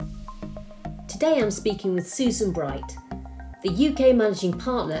Today I'm speaking with Susan Bright, the UK Managing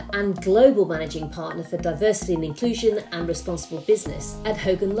Partner and Global Managing Partner for Diversity and Inclusion and Responsible Business at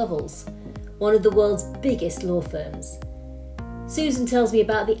Hogan Lovells, one of the world's biggest law firms. Susan tells me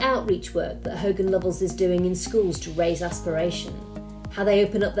about the outreach work that Hogan Lovells is doing in schools to raise aspiration, how they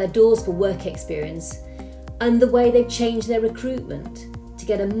open up their doors for work experience, and the way they've changed their recruitment to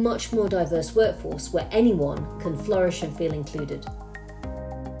get a much more diverse workforce where anyone can flourish and feel included.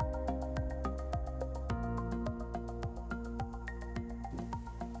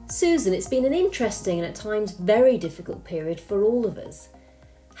 Susan, it's been an interesting and at times very difficult period for all of us.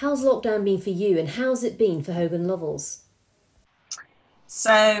 How's lockdown been for you and how's it been for Hogan Lovells?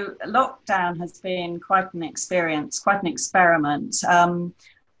 So lockdown has been quite an experience, quite an experiment.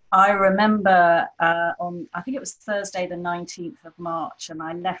 I remember I think it was Thursday the 19th of March, and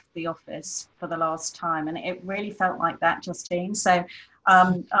I left the office for the last time, and it really felt like that, Justine. So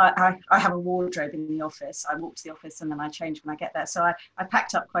I have a wardrobe in the office. I walk to the office and then I change when I get there. So I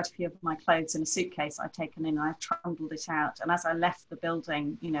packed up quite a few of my clothes in a suitcase I'd taken in, and I trundled it out. And as I left the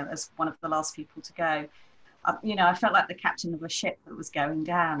building, as one of the last people to go, I felt like the captain of a ship that was going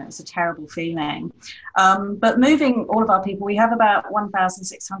down. It was a terrible feeling. But moving all of our people, we have about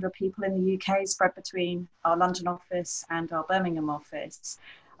 1,600 people in the UK spread between our London office and our Birmingham office.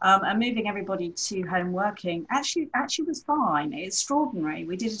 And moving everybody to home working actually was fine. It's extraordinary.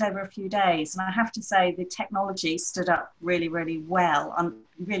 We did it over a few days. And I have to say the technology stood up really, really well.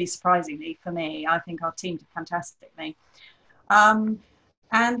 Really surprisingly for me, I think our team did fantastically.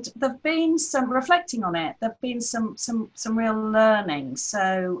 And there've been some reflecting on it. There've been some real learning.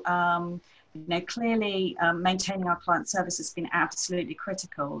 So, clearly maintaining our client service has been absolutely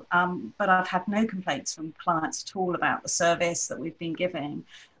critical. But I've had no complaints from clients at all about the service that we've been giving.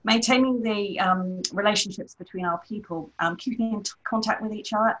 Maintaining the relationships between our people, keeping in contact with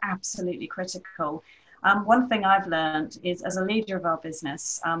each other, absolutely critical. One thing I've learned is, as a leader of our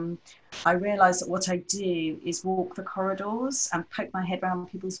business, I realise that what I do is walk the corridors and poke my head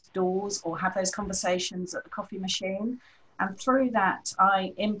around people's doors or have those conversations at the coffee machine. And through that,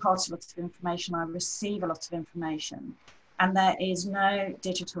 I impart a lot of information, I receive a lot of information, and there is no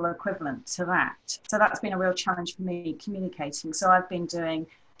digital equivalent to that. So that's been a real challenge for me, communicating. So I've been doing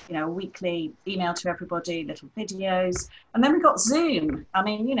a weekly email to everybody, little videos. And then we got Zoom. I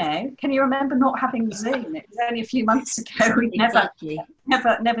mean, can you remember not having Zoom? It was only a few months ago. We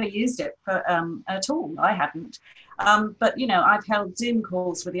never used it for, at all. I hadn't. But, I've held Zoom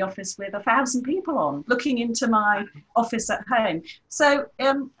calls with the office with 1,000 people on, looking into my office at home. So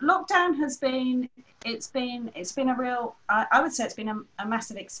lockdown has been, it's been a real, I would say it's been a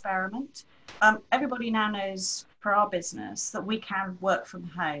massive experiment. Everybody now knows for our business that we can work from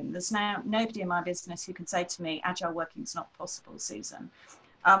home. There's now nobody in my business who can say to me, agile working is not possible, Susan,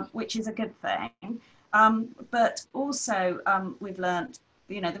 which is a good thing. But also we've learned,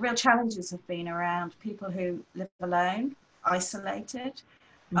 the real challenges have been around people who live alone, isolated,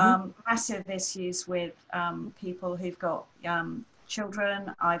 massive issues with people who've got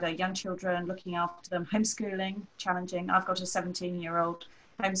children, either young children, looking after them, homeschooling, challenging. I've got a 17-year-old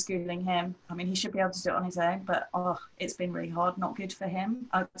homeschooling him. I mean, he should be able to do it on his own, but it's been really hard, not good for him.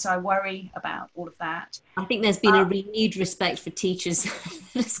 So I worry about all of that. I think there's been a renewed respect for teachers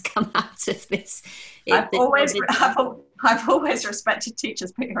that's come out of this. I've always respected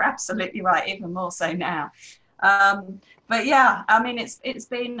teachers, but you're absolutely right, even more so now. But yeah, I mean, there's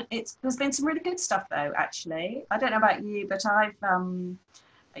been some really good stuff though. Actually, I don't know about you, but I've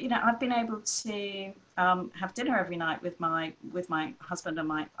been able to have dinner every night with my husband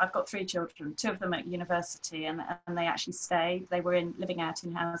and I've got 3 children, 2 of them at university, and they actually stayed. They were living out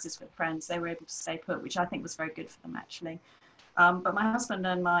in houses with friends. They were able to stay put, which I think was very good for them actually. But my husband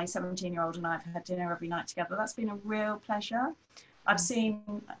and my 17-year-old and I have had dinner every night together. That's been a real pleasure. I've seen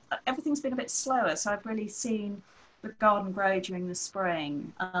everything's been a bit slower, so I've really seen the garden grow during the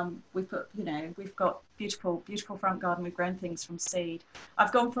spring. We've got beautiful front garden. We've grown things from seed.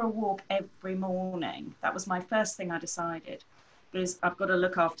 I've gone for a walk every morning. That was my first thing I decided, because I've got to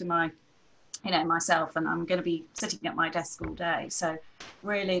look after myself, and I'm going to be sitting at my desk all day. So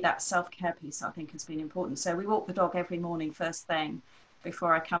really that self-care piece I think has been important. So we walk the dog every morning first thing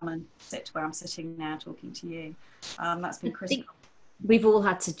before I come and sit where I'm sitting now talking to you. That's been critical. We've all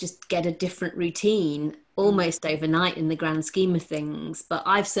had to just get a different routine almost overnight in the grand scheme of things. But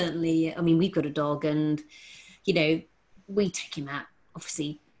I've certainly, we've got a dog, and, we take him out,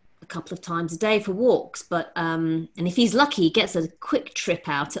 obviously, a couple of times a day for walks. But, and if he's lucky, he gets a quick trip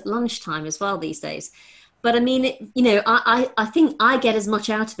out at lunchtime as well these days. But I mean, you know, I think I get as much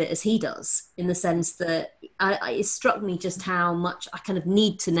out of it as he does, in the sense that it struck me just how much I kind of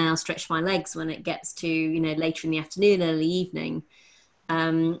need to now stretch my legs when it gets to, you know, later in the afternoon, early evening.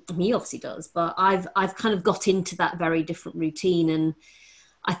 He obviously does, but I've kind of got into that very different routine, and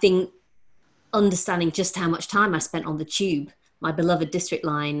I think understanding just how much time I spent on the tube, my beloved district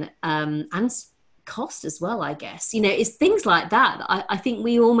line, and cost as well, I guess. You know, it's things like that I think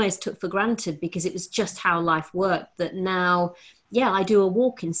we almost took for granted because it was just how life worked, that now, yeah, I do a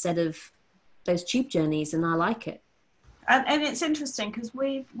walk instead of those tube journeys, and I like it. And it's interesting because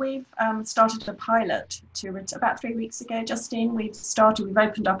we've started a pilot about 3 weeks ago, Justine. We've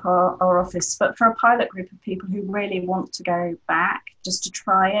opened up our office, but for a pilot group of people who really want to go back just to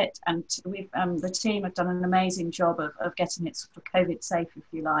try it. And we've the team have done an amazing job of getting it sort of COVID safe, if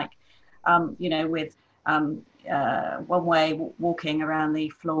you like. You know, with one way walking around the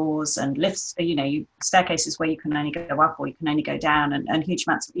floors and lifts, you know, staircases where you can only go up or you can only go down, and huge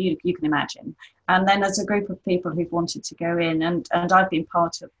amounts of you can imagine. And then there's a group of people who've wanted to go in, and I've been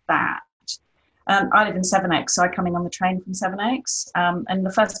part of that. I live in Sevenoaks, so I come in on the train from Sevenoaks. And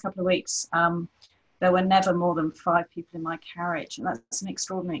the first couple of weeks, there were never more than 5 people in my carriage, and that's an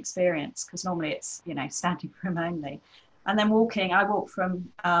extraordinary experience because normally it's, you know, standing room only. And then I walk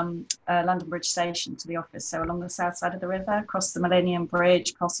from London Bridge Station to the office, so along the south side of the river, across the Millennium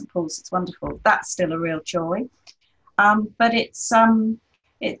Bridge, across St Paul's. It's wonderful. That's still a real joy. But it's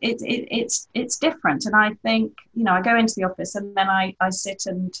different. And I think, you know, I go into the office and then I sit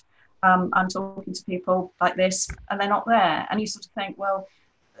and I'm talking to people like this, and they're not there. And you sort of think, well,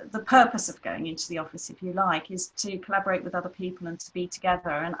 the purpose of going into the office, if you like, is to collaborate with other people and to be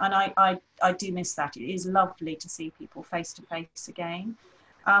together. And I do miss that. It is lovely to see people face to face again.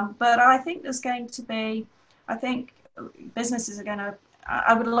 But I think I think businesses are going to,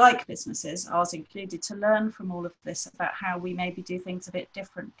 I would like businesses, ours included, to learn from all of this about how we maybe do things a bit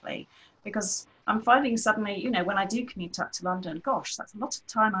differently. Because I'm finding suddenly, you know, when I do commute up to London, gosh, that's a lot of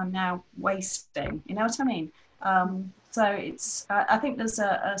time I'm now wasting. You know what I mean? So I think there's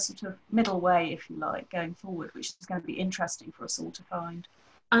a sort of middle way, if you like, going forward, which is going to be interesting for us all to find.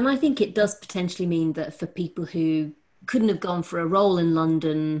 And I think it does potentially mean that for people who couldn't have gone for a role in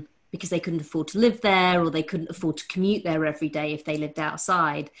London because they couldn't afford to live there, or they couldn't afford to commute there every day if they lived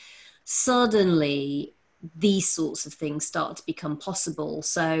outside, suddenly these sorts of things start to become possible.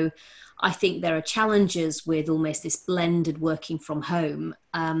 So I think there are challenges with almost this blended working from home,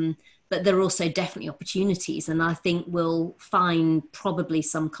 but there are also definitely opportunities. And I think we'll find probably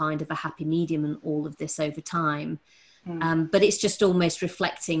some kind of a happy medium in all of this over time. But it's just almost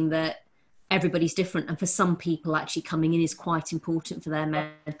reflecting that everybody's different. And for some people, actually coming in is quite important for their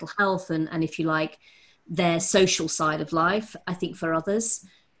mental health and if you like, their social side of life. I think for others,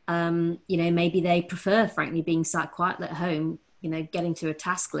 you know, maybe they prefer, frankly, being sat quietly at home, you know, getting to a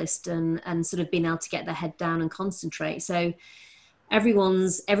task list and sort of being able to get their head down and concentrate. So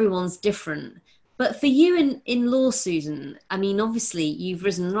everyone's different. But for you in law, Susan, I mean, obviously you've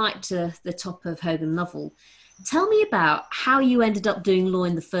risen right to the top of Hogan Lovells. Tell me about how you ended up doing law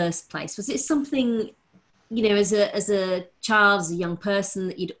in the first place. Was it something, you know, as a child, as a young person,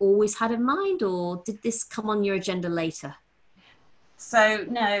 that you'd always had in mind, or did this come on your agenda later? So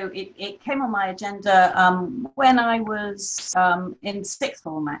no, it came on my agenda when I was in sixth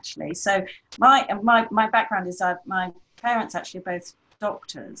form, actually. So my background is my parents actually are both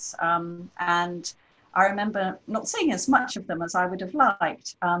doctors, and I remember not seeing as much of them as I would have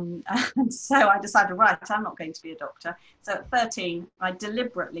liked. And so I decided, right, I'm not going to be a doctor. So at 13, I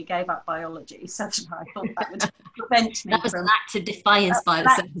deliberately gave up biology, so that I thought that would prevent me That was from... an act of defiance by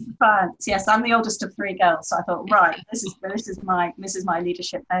the sound. Defiance, yes. I'm the oldest of 3 girls, so I thought, right, this is my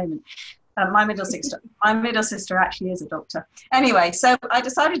leadership moment. My middle sister actually is a doctor. Anyway, so I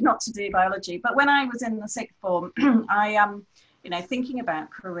decided not to do biology. But when I was in the sixth form, I you know, thinking about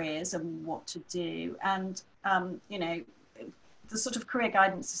careers and what to do, and you know, the sort of career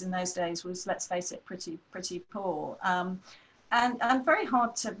guidances in those days was, let's face it, pretty poor, and very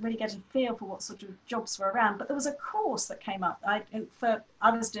hard to really get a feel for what sort of jobs were around. But there was a course that came up. I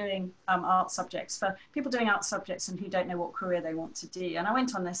was doing art subjects for people doing art subjects and who don't know what career they want to do, and I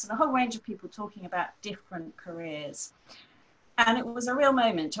went on this, and a whole range of people talking about different careers. And it was a real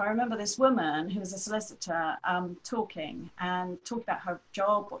moment. I remember this woman who was a solicitor talking about her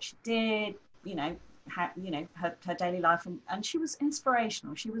job, what she did, you know, how, you know, her daily life, and she was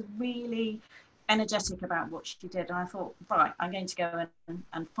inspirational. She was really energetic about what she did, and I thought, right, I'm going to go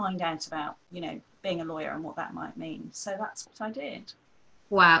and find out about, you know, being a lawyer and what that might mean. So that's what I did.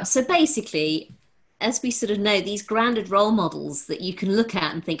 Wow. So basically, as we sort of know, these grounded role models that you can look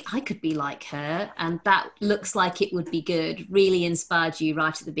at and think, I could be like her, and that looks like it would be good, really inspired you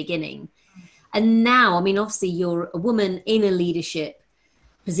right at the beginning. And now, I mean, obviously you're a woman in a leadership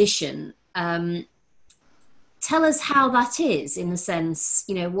position. Tell us how that is, in the sense,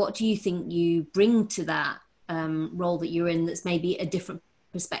 you know, what do you think you bring to that role that you're in that's maybe a different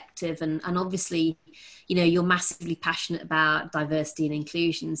perspective? And obviously, you know, you're massively passionate about diversity and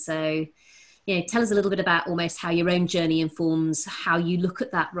inclusion. So, you know, tell us a little bit about almost how your own journey informs how you look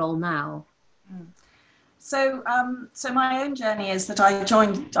at that role now. So, so my own journey is that I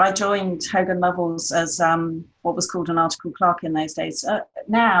joined Hogan Lovells as what was called an article clerk in those days.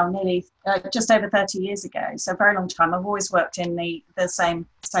 Now, nearly just over 30 years ago, so a very long time. I've always worked in the same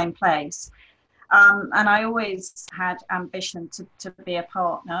place, and I always had ambition to be a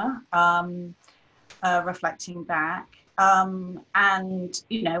partner. Reflecting back. And,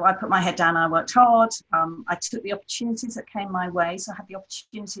 you know, I put my head down, I worked hard. I took the opportunities that came my way. So I had the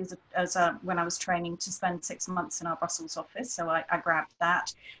opportunity when I was training to spend 6 months in our Brussels office. So I grabbed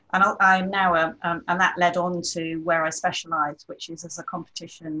that. And I'm now, and that led on to where I specialise, which is as a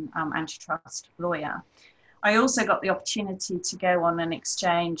competition antitrust lawyer. I also got the opportunity to go on an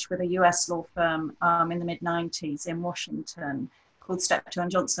exchange with a US law firm in the mid-90s in Washington, called Steptoe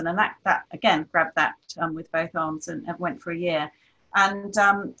and Johnson, and that again grabbed that with both arms and went for a year, and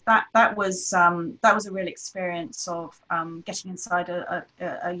that was a real experience of getting inside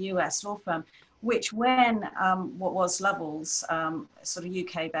a US law firm, which when what was Lovells, sort of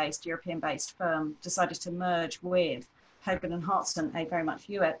UK based, European based firm, decided to merge with Hogan and Hartson, a very much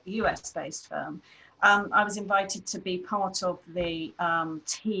US based firm. I was invited to be part of the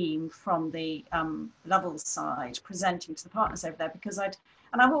team from the Lovells side, presenting to the partners over there, because I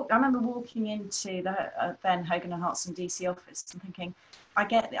remember walking into the then Hogan and Hartson DC office and thinking,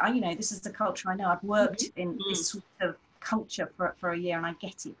 you know, this is the culture I know. I've worked in this sort of culture for a year, and I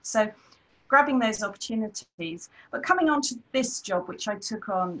get it. So grabbing those opportunities, but coming on to this job, which I took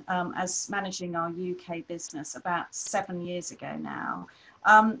on as managing our UK business about 7 years ago now.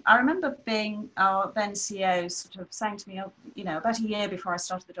 I remember being our then CEO sort of saying to me, you know, about a year before I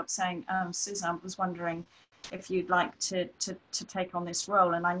started the job, saying, Susan, I was wondering if you'd like to take on this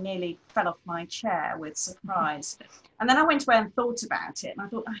role. And I nearly fell off my chair with surprise. And then I went away and thought about it. And I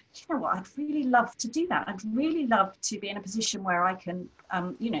thought, do you know what, I'd really love to do that. I'd really love to be in a position where I can,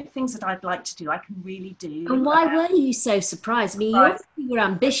 you know, things that I'd like to do, I can really do. And why were you so surprised? I mean, you obviously were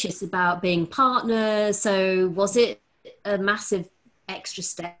ambitious about being partner. So was it a massive extra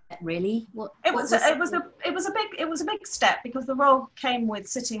step, really? It was a big step, because the role came with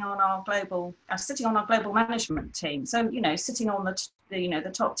sitting on our global management team. So, you know, sitting on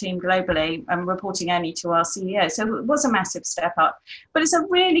the top team globally and reporting only to our CEO. So it was a massive step up. But it's a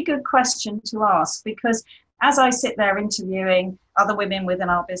really good question to ask, because as I sit there interviewing other women within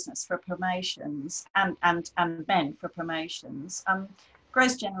our business for promotions and men for promotions,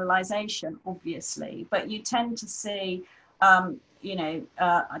 gross generalization, obviously, but you tend to see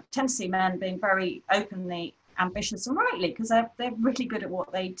I tend to see men being very openly ambitious, and rightly, because they're really good at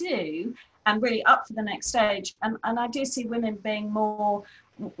what they do and really up for the next stage. And I do see women being more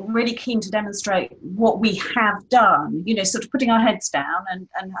really keen to demonstrate what we have done, you know, sort of putting our heads down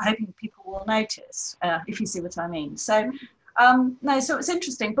and hoping people will notice, if you see what I mean. So, so it's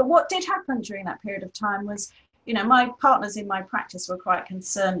interesting. But what did happen during that period of time was, you know, my partners in my practice were quite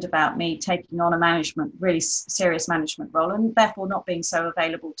concerned about me taking on a really serious management role, and therefore not being so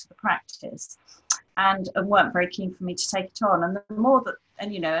available to the practice, and weren't very keen for me to take it on. And the more that,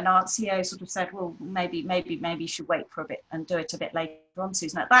 and, you know, and our CEO sort of said, well, maybe you should wait for a bit and do it a bit later on,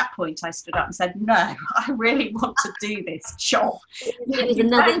 Susan. At that point, I stood up and said, no, I really want to do this job. It was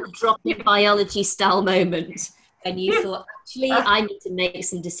another drop in biology style moment, and you thought, actually, I need to make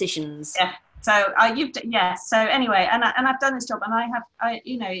some decisions. Yeah. So So anyway, and I've done this job, and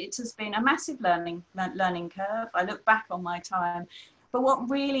you know, it has been a massive learning curve. I look back on my time, but what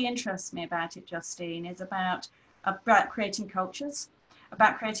really interests me about it, Justine, is about creating cultures,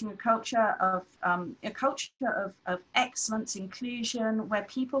 about creating a culture of excellence, inclusion, where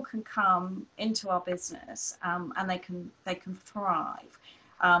people can come into our business and they can thrive.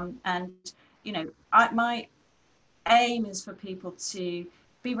 And you know, my aim is for people to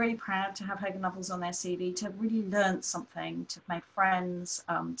be really proud to have Hogan Lovells on their CV, to really learn something, to make friends,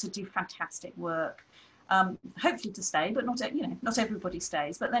 to do fantastic work, hopefully to stay, but not everybody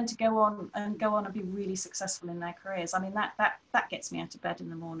stays, but then to go on and be really successful in their careers. I mean, that gets me out of bed in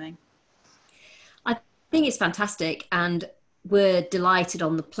the morning. I think it's fantastic, and we're delighted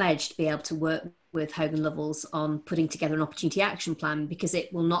on the pledge to be able to work with Hogan Lovells on putting together an opportunity action plan, because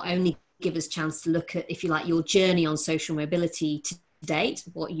it will not only give us a chance to look at, if you like, your journey on social mobility to date,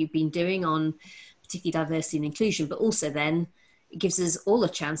 what you've been doing on particularly diversity and inclusion, but also then it gives us all a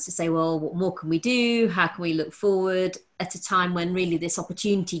chance to say, well, what more can we do? How can we look forward at a time when really this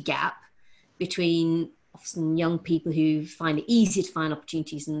opportunity gap between often young people who find it easier to find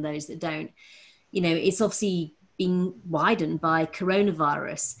opportunities and those that don't, it's obviously been widened by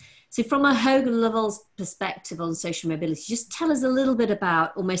coronavirus. So from a Hogan Lovells perspective on social mobility, just tell us a little bit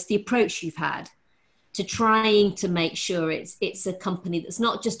about almost the approach you've had to trying to make sure it's a company that's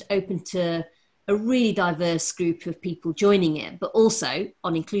not just open to a really diverse group of people joining it, but also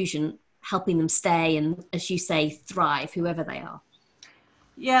on inclusion, helping them stay and, as you say, thrive, whoever they are.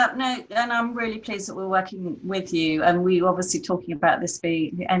 Yeah, no, and I'm really pleased that we're working with you. And we were obviously talking about this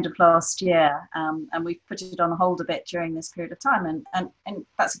the end of last year, and we've put it on hold a bit during this period of time. And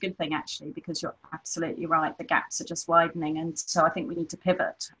that's a good thing, actually, because you're absolutely right. The gaps are just widening. And so I think we need to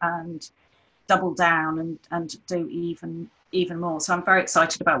pivot and double down and do even more. So I'm very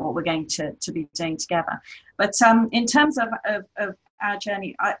excited about what we're going to be doing together. But in terms of our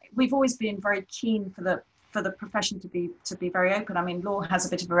journey, we've always been very keen for the profession to be very open. I mean, law has a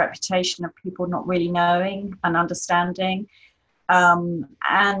bit of a reputation of people not really knowing and understanding. And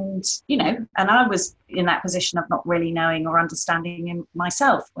I was in that position of not really knowing or understanding in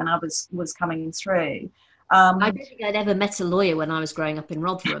myself when I was coming through. I don't think I'd ever met a lawyer when I was growing up in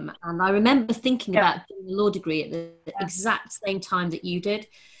Rotherham. And I remember thinking about doing a law degree at the exact same time that you did.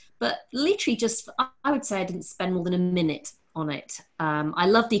 But literally I would say I didn't spend more than a minute on it. I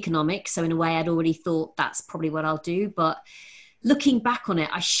loved economics. So in a way, I'd already thought that's probably what I'll do. But looking back on it,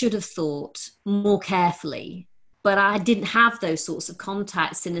 I should have thought more carefully. But I didn't have those sorts of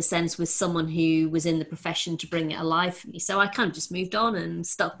contacts in a sense with someone who was in the profession to bring it alive for me. So I kind of just moved on and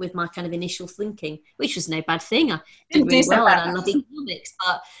stuck with my kind of initial thinking, which was no bad thing. I did really well and I love economics.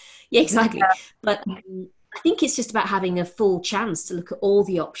 But yeah, exactly. Yeah. But I think it's just about having a full chance to look at all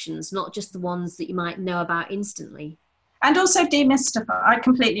the options, not just the ones that you might know about instantly. And also demystify. I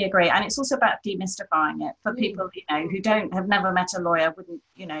completely agree. And it's also about demystifying it for people, who have never met a lawyer,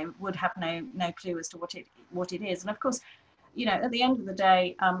 would have no clue as to what it is. And of course, at the end of the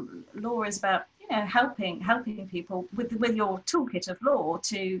day, law is about, helping people with your toolkit of law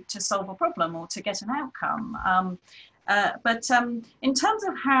to solve a problem or to get an outcome. But in terms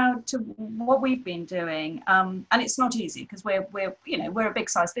of what we've been doing, and it's not easy because we're a big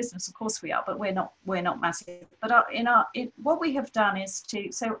size business, of course we are, but we're not massive. But what we have done is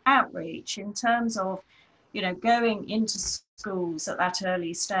outreach in terms of, going into schools at that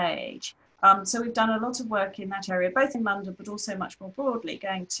early stage. So we've done a lot of work in that area, both in London, but also much more broadly,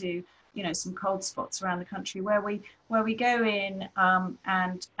 going to some cold spots around the country where we go in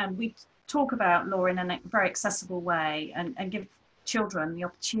and we talk about law in a very accessible way and give children the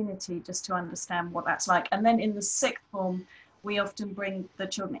opportunity just to understand what that's like. And then in the sixth form, we often bring the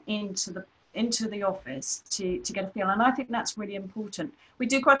children into the office to get a feel. And I think that's really important. We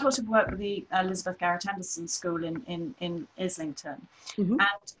do quite a lot of work with the Elizabeth Garrett Anderson School in Islington. Mm-hmm.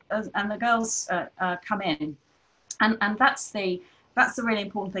 And the girls come in and that's the really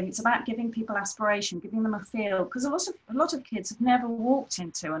important thing. It's about giving people aspiration, giving them a feel, because a lot of kids have never walked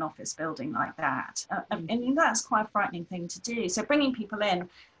into an office building like that, and that's quite a frightening thing to do. So bringing people in,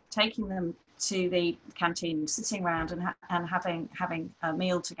 taking them to the canteen, sitting around and having a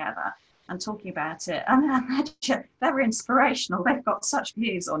meal together and talking about it, and they're inspirational. They've got such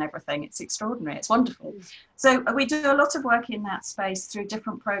views on everything. It's extraordinary. It's wonderful. So we do a lot of work in that space through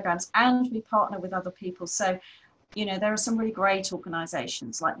different programs, and we partner with other people. So there are some really great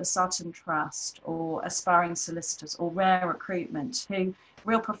organisations like the Sutton Trust or Aspiring Solicitors or Rare Recruitment, who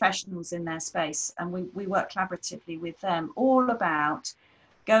real professionals in their space, and we work collaboratively with them, all about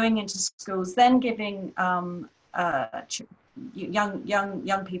going into schools, then giving young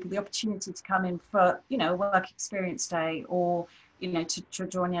people the opportunity to come in for a work experience day or to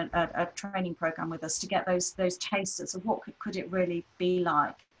join a training program with us to get those tasters of what could it really be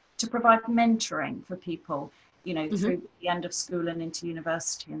like, to provide mentoring for people. Mm-hmm. Through the end of school and into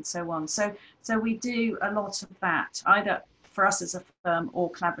university and so on. So we do a lot of that, either for us as a firm or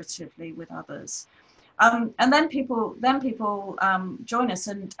collaboratively with others. And then people join us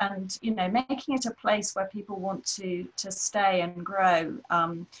and making it a place where people want to stay and grow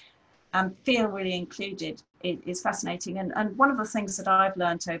and feel really included is fascinating. And one of the things that I've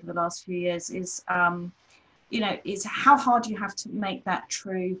learned over the last few years is how hard you have to make that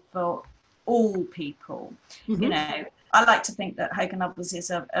true for all people. Mm-hmm. I like to think that Hogan Lovells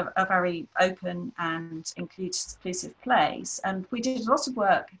is a very open and inclusive place, and we did a lot of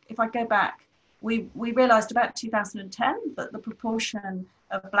work. If I go back we realised about 2010 that the proportion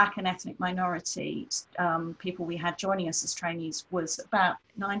of Black and ethnic minority people we had joining us as trainees was about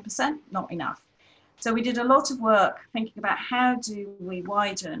 9%, not enough. So we did a lot of work thinking about how do we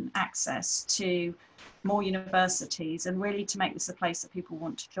widen access to more universities and really to make this a place that people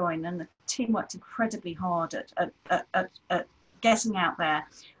want to join. And the team worked incredibly hard at getting out there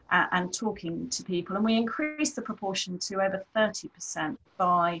and talking to people. And we increased the proportion to over 30%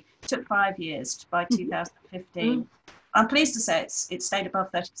 took 5 years by 2015. I'm pleased to say it stayed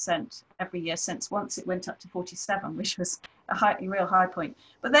above 30% every year since. Once it went up to 47, which was a real high point.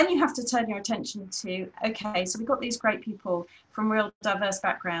 But then you have to turn your attention to, okay, so we've got these great people from real diverse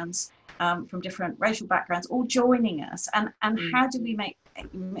backgrounds, from different racial backgrounds, all joining us. And how do we make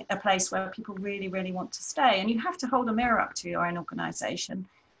a place where people really, really want to stay? And you have to hold a mirror up to your own organisation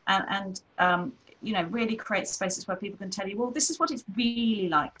and really create spaces where people can tell you, well, this is what it's really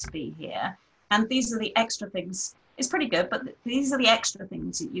like to be here. And these are the extra things. It's pretty good, but these are the extra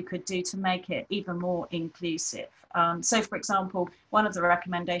things that you could do to make it even more inclusive. So, for example, one of the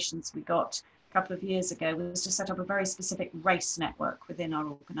recommendations we got a couple of years ago was to set up a very specific race network within our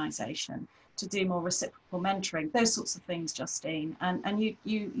organisation to do more reciprocal mentoring, those sorts of things, Justine. And you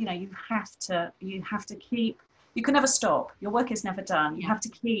have to keep. You can never stop. Your work is never done. You have to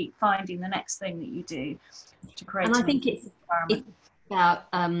keep finding the next thing that you do to create. And I think it's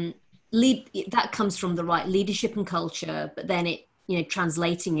about that comes from the right leadership and culture, but then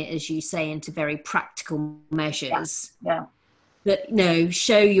translating it, as you say, into very practical measures. Yeah. That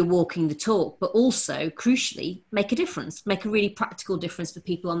show you're walking the talk, but also crucially make a difference, make a really practical difference for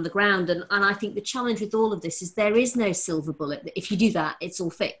people on the ground. And I think the challenge with all of this is there is no silver bullet. If you do that, it's all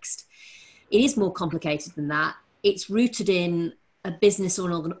fixed. It is more complicated than that. It's rooted in a business or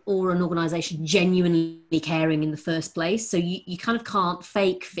an organization genuinely caring in the first place. So you kind of can't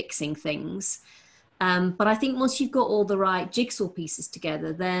fake fixing things. But I think once you've got all the right jigsaw pieces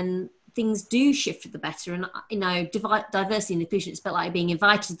together, then things do shift for the better. And, diversity and inclusion, it's a bit like being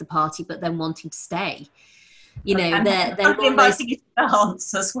invited to the party, but then wanting to stay. They're inviting you to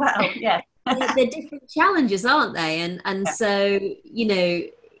dance as well. Yeah. They're different challenges, aren't they? And so,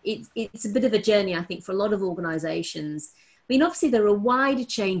 it's a bit of a journey, I think, for a lot of organizations. I mean, obviously, there are wider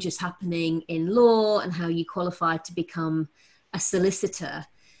changes happening in law and how you qualify to become a solicitor.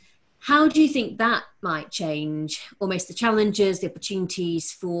 How do you think that might change almost the challenges, the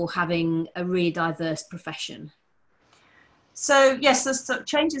opportunities for having a really diverse profession? So, yes, there's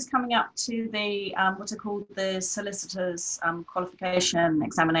changes coming up to the what are called the solicitors' qualification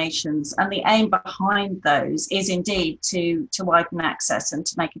examinations. And the aim behind those is indeed to widen access and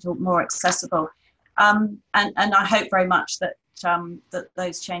to make it all more accessible. And I hope very much that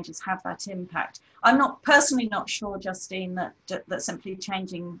those changes have that impact. I'm not sure, Justine, that simply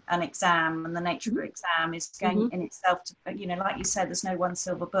changing an exam and the nature of the exam is going in itself to, like you said, there's no one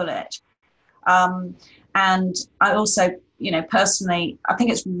silver bullet. And I also, personally, I think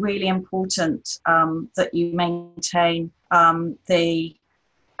it's really important that you maintain the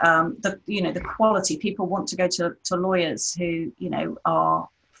quality. People want to go to lawyers who, are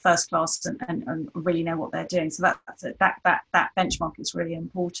first class and really know what they're doing. So that benchmark is really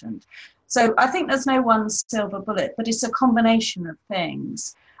important. So I think there's no one silver bullet, but it's a combination of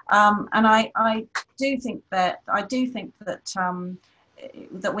things. And I do think that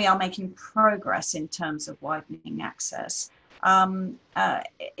we are making progress in terms of widening access.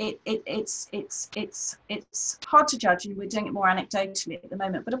 It's hard to judge, and we're doing it more anecdotally at the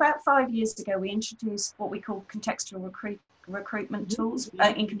moment. But about 5 years ago, we introduced what we call contextual recruitment tools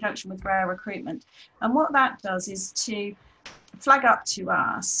in conjunction with rare recruitment. And what that does is to flag up to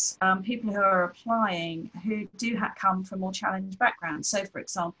us people who are applying who do come from more challenged backgrounds. So, for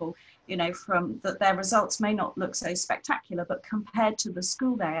example, from that their results may not look so spectacular, but compared to the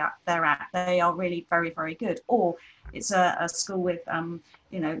school they're at, they are really very, very good. Or it's a school with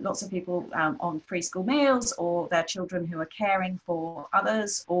lots of people on free school meals, or their children who are caring for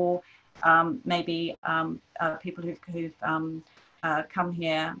others, or maybe people who've come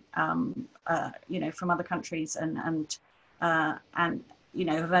here from other countries and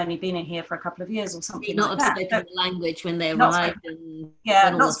have only been in here for a couple of years or something like that. Not spoken the language when they arrived.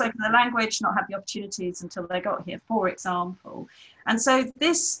 Not spoken the language, not had the opportunities until they got here, for example. And so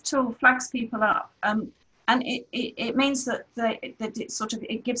this tool flags people up. And it means that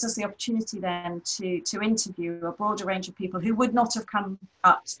it gives us the opportunity then to interview a broader range of people who would not have come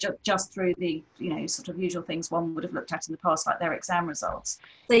up just through the sort of usual things one would have looked at in the past, like their exam results.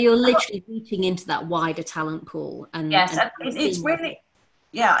 So you're literally reaching into that wider talent pool, it's really.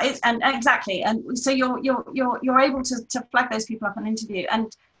 Yeah, exactly, and so you're able to flag those people up and interview,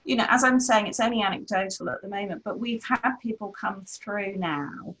 and you know, as I'm saying, it's only anecdotal at the moment, but we've had people come through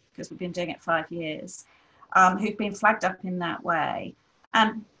now, because we've been doing it 5 years, who've been flagged up in that way.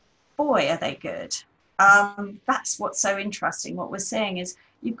 And boy, are they good. That's what's so interesting. What we're seeing is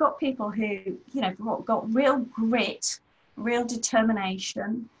you've got people who, you know, got real grit, real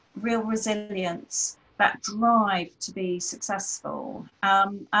determination, real resilience, that drive to be successful.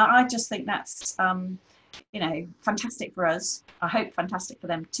 I just think that's, you know, fantastic for us. I hope fantastic for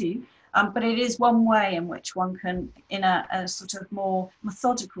them too. But it is one way in which one can, in a sort of more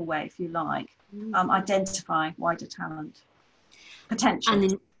methodical way, if you like, identify wider talent potential.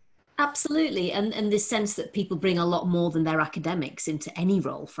 And absolutely, and this sense that people bring a lot more than their academics into any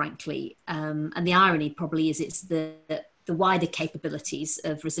role, frankly. And the irony probably is it's the wider capabilities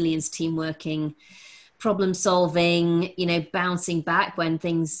of resilience, team working, problem solving, you know, bouncing back when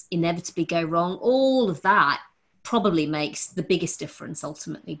things inevitably go wrong. All of that probably makes the biggest difference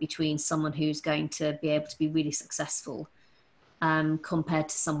ultimately between someone who's going to be able to be really successful compared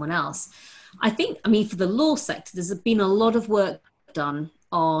to someone else. I think, I mean, for the law sector, there's been a lot of work done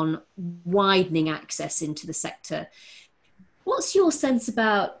on widening access into the sector. What's your sense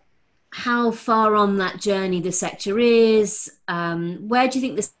about how far on that journey the sector is? Where do you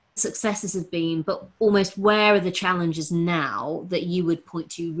think the successes have been, but almost where are the challenges now that you would point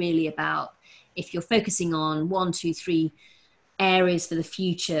to really about, if you're focusing on 1, 2, 3 areas for the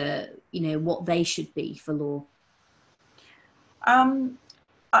future, you know, what they should be for law?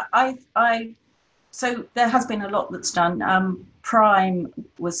 So there has been a lot that's done. Prime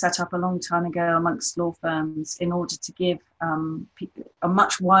was set up a long time ago amongst law firms in order to give a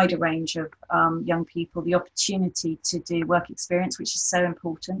much wider range of young people the opportunity to do work experience, which is so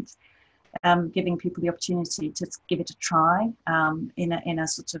important. Giving people the opportunity to give it a try in a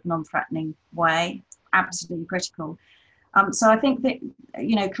sort of non-threatening way, absolutely critical. So I think that,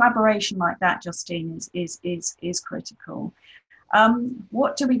 you know, collaboration like that, Justine, is critical.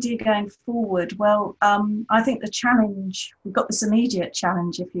 What do we do going forward? Well, I think the challenge, we've got this immediate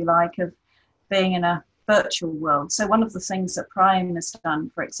challenge, if you like, of being in a virtual world. So one of the things that Prime has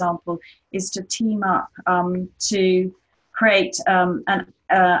done, for example, is to team up to create an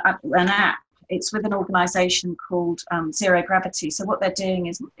app. It's with an organisation called Zero Gravity. So what they're doing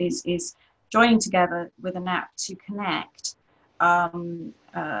is joining together with an app to connect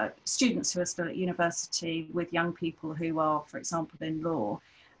students who are still at university with young people who are, for example, in law,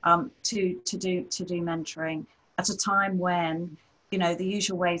 to do mentoring at a time when, you know, the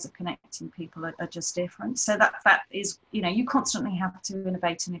usual ways of connecting people are just different. So that is, you know, you constantly have to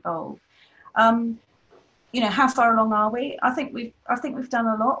innovate and evolve. You know, how far along are we? I think we've done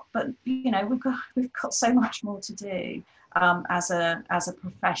a lot, but, you know, we've got so much more to do as a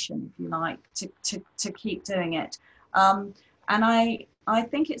profession, if you like, to keep doing it. And I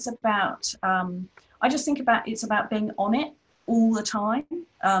think it's about, I just think about, it's about being on it all the time.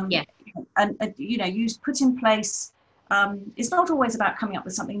 Yeah. And you know, you put in place, it's not always about coming up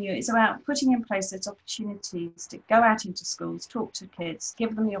with something new. It's about putting in place those opportunities to go out into schools, talk to kids,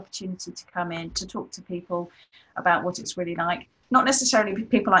 give them the opportunity to come in, to talk to people about what it's really like. Not necessarily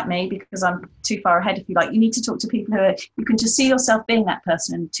people like me, because I'm too far ahead, if you like. You need to talk to people who you can just see yourself being that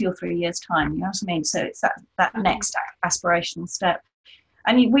person in 2 or 3 years' time. You know what I mean? So it's that next aspirational step.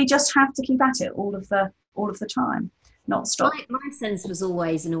 And we just have to keep at it all of the time, not stop. My sense was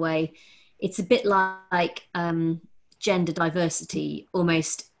always, in a way, it's a bit like gender diversity.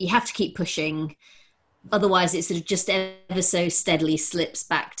 Almost, you have to keep pushing, otherwise it sort of just ever so steadily slips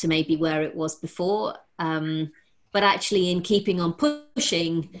back to maybe where it was before. But actually, in keeping on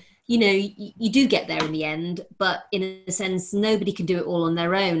pushing, you know, you do get there in the end. But in a sense, nobody can do it all on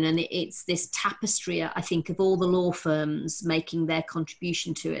their own. And it's this tapestry, I think, of all the law firms making their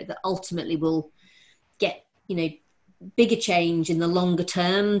contribution to it that ultimately will get, you know, bigger change in the longer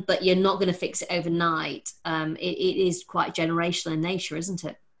term. But you're not going to fix it overnight. It is quite generational in nature, isn't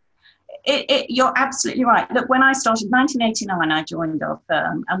it? You're absolutely right. Look, when I started, 1989, I joined our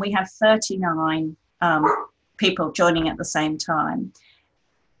firm, and we had 39 people joining at the same time.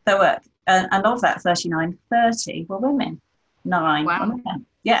 There were, and of that 39, 30 were women, 9 Wow. were men.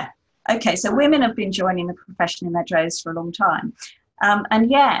 Yeah. Okay, so women have been joining the profession in their droves for a long time.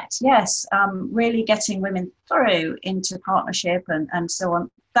 And yet, yes, really getting women through into partnership and so on,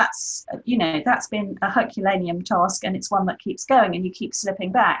 that's, you know, that's been a Herculean task, and it's one that keeps going, and you keep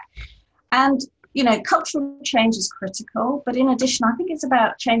slipping back. And, you know, cultural change is critical, but in addition, I think it's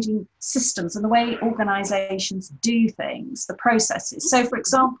about changing systems and the way organisations do things, the processes. So, for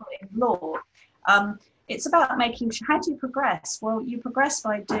example, in law, it's about making sure, how do you progress? Well, you progress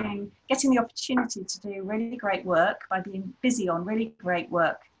by getting the opportunity to do really great work, by being busy on really great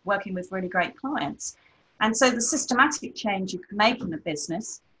work working with really great clients. And so the systematic change you can make in a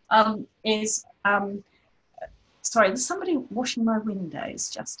business is, sorry, there's somebody washing my windows,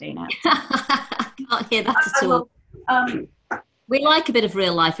 Justine. I can't hear that at all. We like a bit of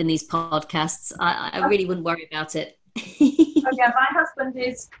real life in these podcasts. I really wouldn't worry about it. Yeah, my husband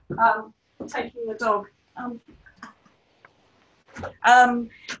is taking the dog.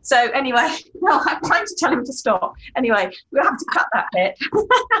 So anyway, no, I'm trying to tell him to stop. Anyway, we'll have to cut that bit.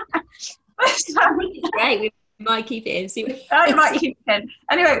 Great, we might keep it in. See I might keep it in.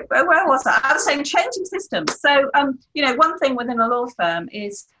 Anyway, where was I? I was saying changing systems. So, one thing within a law firm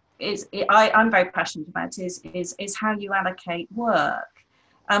I'm very passionate about is how you allocate work,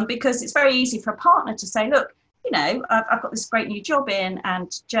 because it's very easy for a partner to say, look, I've got this great new job in,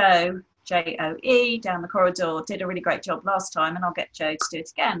 and Joe, Joe, down the corridor did a really great job last time, and I'll get Joe to do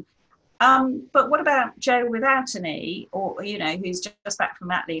it again. But what about Joe without an E, or who's just back from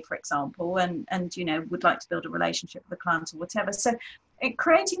mat leave, for example, and would like to build a relationship with a client or whatever? So,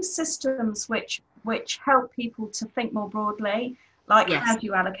 creating systems which help people to think more broadly, like how do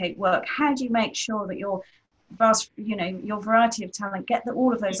you allocate work? How do you make sure that your variety of talent get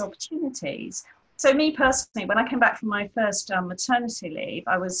all of those opportunities? So me personally, when I came back from my first maternity leave,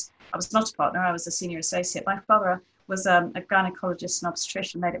 I was not a partner, I was a senior associate. My father was a gynecologist and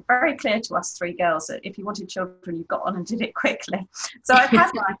obstetrician, made it very clear to us three girls that if you wanted children, you got on and did it quickly. So I'd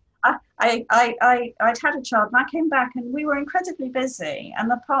had I'd had a child, and I came back and we were incredibly busy,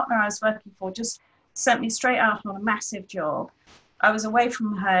 and the partner I was working for just sent me straight out on a massive job. I was away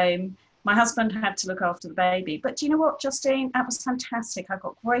from home. My husband had to look after the baby. But do you know what, Justine? That was fantastic. I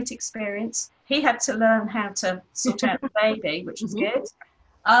got great experience. He had to learn how to sort out the baby, which was good.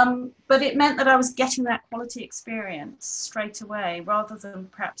 But it meant that I was getting that quality experience straight away, rather than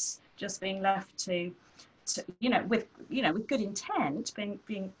perhaps just being left to with good intent,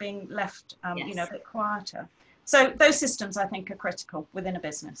 being left, a bit quieter. So those systems, I think, are critical within a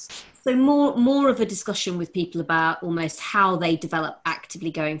business. So more of a discussion with people about almost how they develop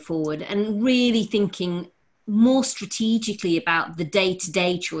actively going forward, and really thinking more strategically about the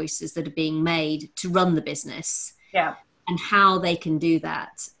day-to-day choices that are being made to run the business. Yeah. And how they can do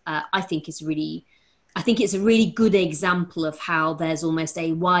that. I think it's a really good example of how there's almost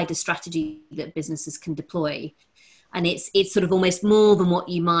a wider strategy that businesses can deploy. And it's sort of almost more than what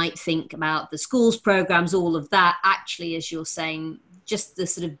you might think about the schools programs, all of that. Actually, as you're saying, just the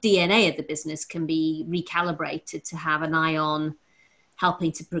sort of DNA of the business can be recalibrated to have an eye on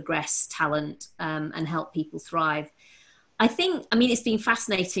helping to progress talent and help people thrive. It's been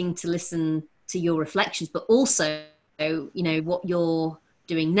fascinating to listen to your reflections, but also, what you're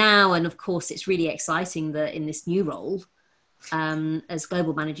doing now. And of course, it's really exciting that in this new role, as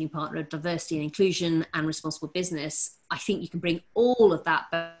global managing partner of diversity and inclusion and responsible business, I think you can bring all of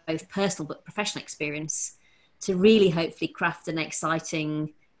that, both personal but professional experience, to really hopefully craft an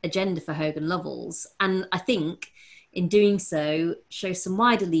exciting agenda for Hogan Lovells. And I think in doing so, show some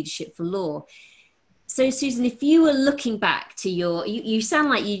wider leadership for law. So Susan, if you were looking back to you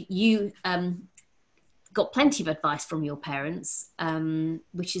sound like you got plenty of advice from your parents,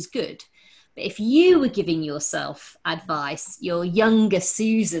 which is good. But if you were giving yourself advice, your younger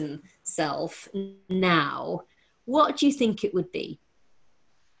Susan self now, what do you think it would be?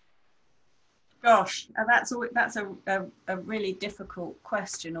 Gosh, that's a really difficult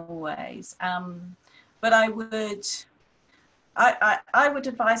question always. But I would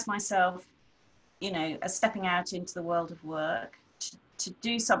advise myself, as stepping out into the world of work, to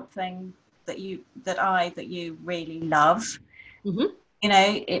do something that you really love. Mm-hmm.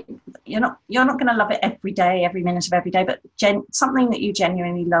 You're not going to love it every day, every minute of every day, but something that you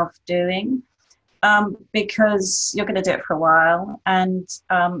genuinely love doing, because you're going to do it for a while. And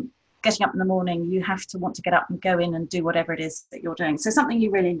getting up in the morning, you have to want to get up and go in and do whatever it is that you're doing. So something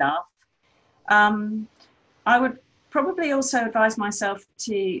you really love. I would probably also advise myself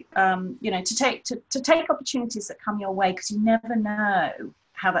to take opportunities that come your way, because you never know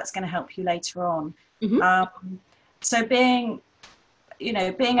how that's going to help you later on. Mm-hmm. So being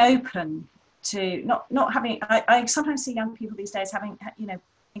open to not having, I sometimes see young people these days having,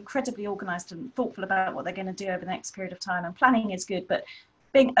 incredibly organised and thoughtful about what they're going to do over the next period of time. And planning is good, but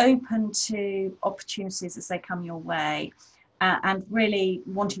being open to opportunities as they come your way, and really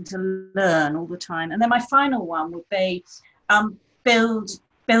wanting to learn all the time. And then my final one would be build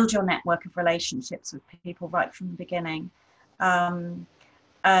your network of relationships with people right from the beginning.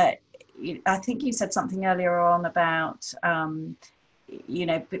 I think you said something earlier on about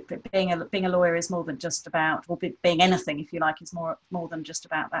being a lawyer is more than just about, or being anything, if you like, is more than just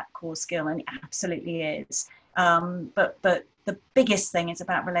about that core skill, and it absolutely is. But the biggest thing is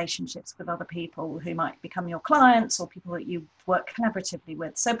about relationships with other people who might become your clients or people that you work collaboratively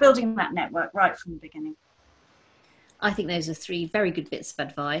with. So building that network right from the beginning. I think those are 3 very good bits of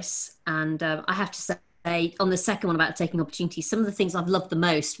advice. And I have to say, on the second one about taking opportunities, some of the things I've loved the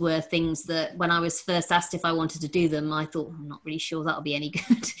most were things that when I was first asked if I wanted to do them, I thought, I'm not really sure that'll be any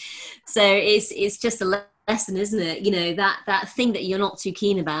good. So it's just a lesson, isn't it? That thing that you're not too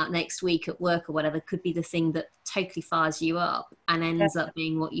keen about next week at work or whatever could be the thing that totally fires you up and ends up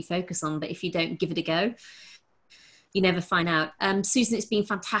being what you focus on. But if you don't give it a go, you never find out. Susan, it's been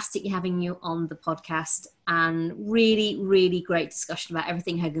fantastic having you on the podcast, and really, really great discussion about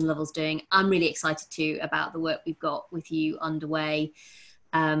everything Hogan Lovells doing. I'm really excited too about the work we've got with you underway.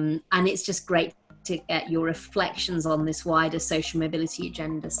 And it's just great to get your reflections on this wider social mobility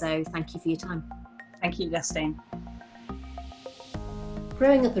agenda. So thank you for your time. Thank you, Justine.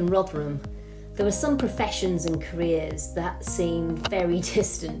 Growing up in Rotherham, there were some professions and careers that seemed very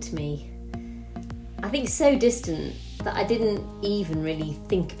distant to me. I think so distant that I didn't even really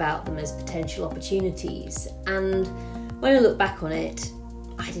think about them as potential opportunities. And when I look back on it,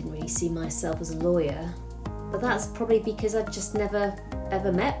 I didn't really see myself as a lawyer. But that's probably because I'd just never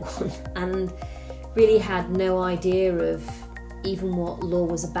ever met one and really had no idea of even what law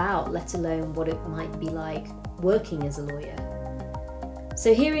was about, let alone what it might be like working as a lawyer.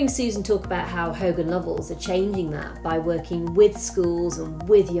 So hearing Susan talk about how Hogan Lovells are changing that by working with schools and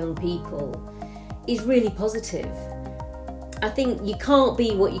with young people is really positive. I think you can't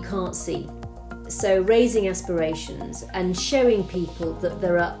be what you can't see. So raising aspirations and showing people that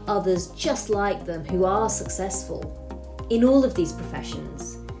there are others just like them who are successful in all of these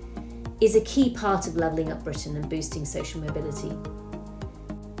professions is a key part of levelling up Britain and boosting social mobility.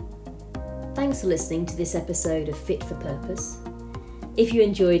 Thanks for listening to this episode of Fit for Purpose. If you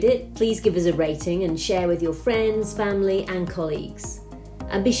enjoyed it, please give us a rating and share with your friends, family and colleagues.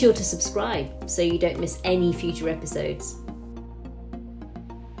 And be sure to subscribe so you don't miss any future episodes.